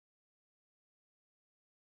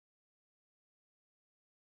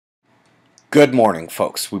Good morning,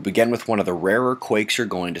 folks. We begin with one of the rarer quakes you're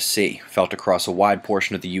going to see, felt across a wide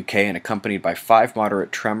portion of the UK and accompanied by 5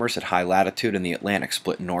 moderate tremors at high latitude in the Atlantic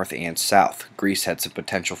split north and south. Greece had some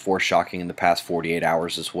potential foreshocking in the past 48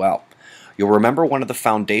 hours as well. You'll remember one of the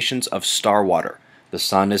foundations of star water. The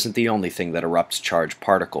sun isn't the only thing that erupts charged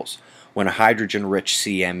particles. When a hydrogen-rich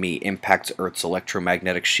CME impacts Earth's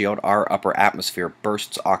electromagnetic shield, our upper atmosphere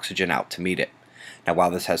bursts oxygen out to meet it. Now,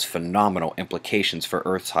 while this has phenomenal implications for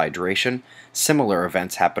Earth's hydration, similar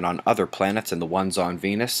events happen on other planets and the ones on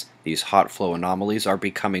Venus. These hot flow anomalies are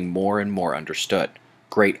becoming more and more understood.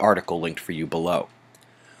 Great article linked for you below.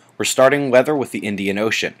 We're starting weather with the Indian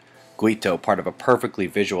Ocean. Guito, part of a perfectly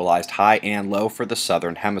visualized high and low for the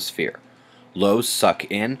southern hemisphere. Lows suck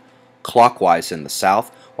in, clockwise in the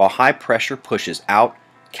south, while high pressure pushes out,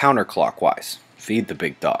 counterclockwise. Feed the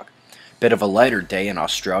big dog. Bit of a lighter day in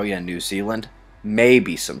Australia and New Zealand.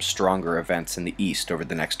 Maybe some stronger events in the east over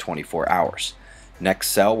the next 24 hours. Next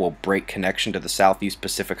cell will break connection to the southeast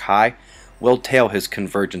Pacific high, will tail his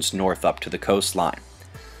convergence north up to the coastline.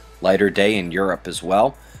 Lighter day in Europe as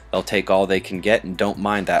well. They'll take all they can get and don't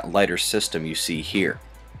mind that lighter system you see here.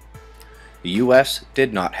 The US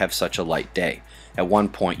did not have such a light day. At one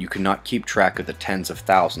point you could not keep track of the tens of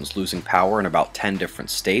thousands losing power in about 10 different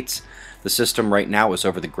states. The system right now is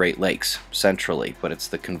over the Great Lakes, centrally, but it's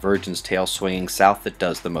the convergence tail swinging south that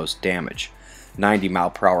does the most damage.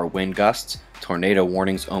 90-mile-per-hour wind gusts, tornado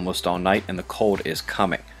warnings almost all night, and the cold is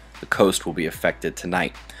coming. The coast will be affected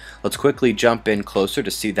tonight. Let's quickly jump in closer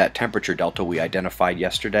to see that temperature delta we identified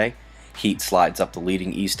yesterday. Heat slides up the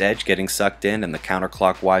leading east edge, getting sucked in, and the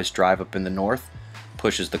counterclockwise drive up in the north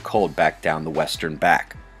pushes the cold back down the western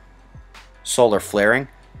back. Solar flaring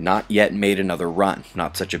not yet made another run.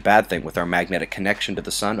 Not such a bad thing with our magnetic connection to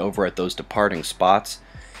the sun over at those departing spots.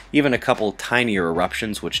 Even a couple tinier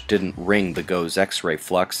eruptions which didn't ring the GOES X-ray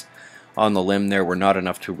flux on the limb there were not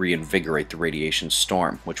enough to reinvigorate the radiation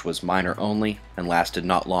storm, which was minor only and lasted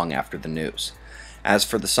not long after the news. As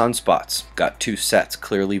for the sunspots, got 2 sets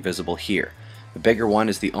clearly visible here. The bigger one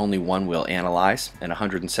is the only one we'll analyze. At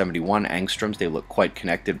 171 angstroms they look quite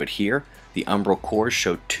connected, but here the umbral cores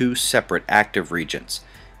show 2 separate active regions,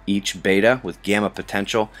 each beta with gamma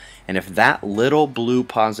potential, and if that little blue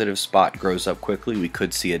positive spot grows up quickly we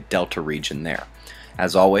could see a delta region there.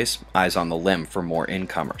 As always, eyes on the limb for more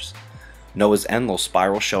incomers. Noah's Enlil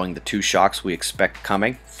spiral showing the 2 shocks we expect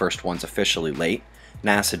coming. First one's officially late.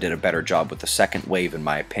 NASA did a better job with the second wave in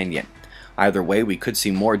my opinion. Either way, we could see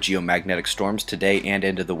more geomagnetic storms today and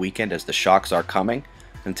into the weekend as the shocks are coming.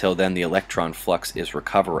 Until then, the electron flux is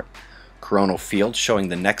recovering. Coronal field showing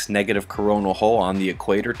the next negative coronal hole on the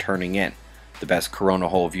equator turning in. The best coronal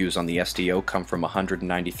hole views on the SDO come from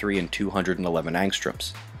 193 and 211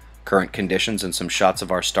 angstroms. Current conditions and some shots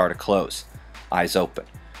of our star to close. Eyes open.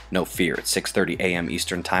 No fear, it's 6:30 a.m.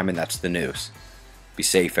 Eastern Time and that's the news. Be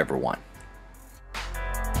safe, everyone.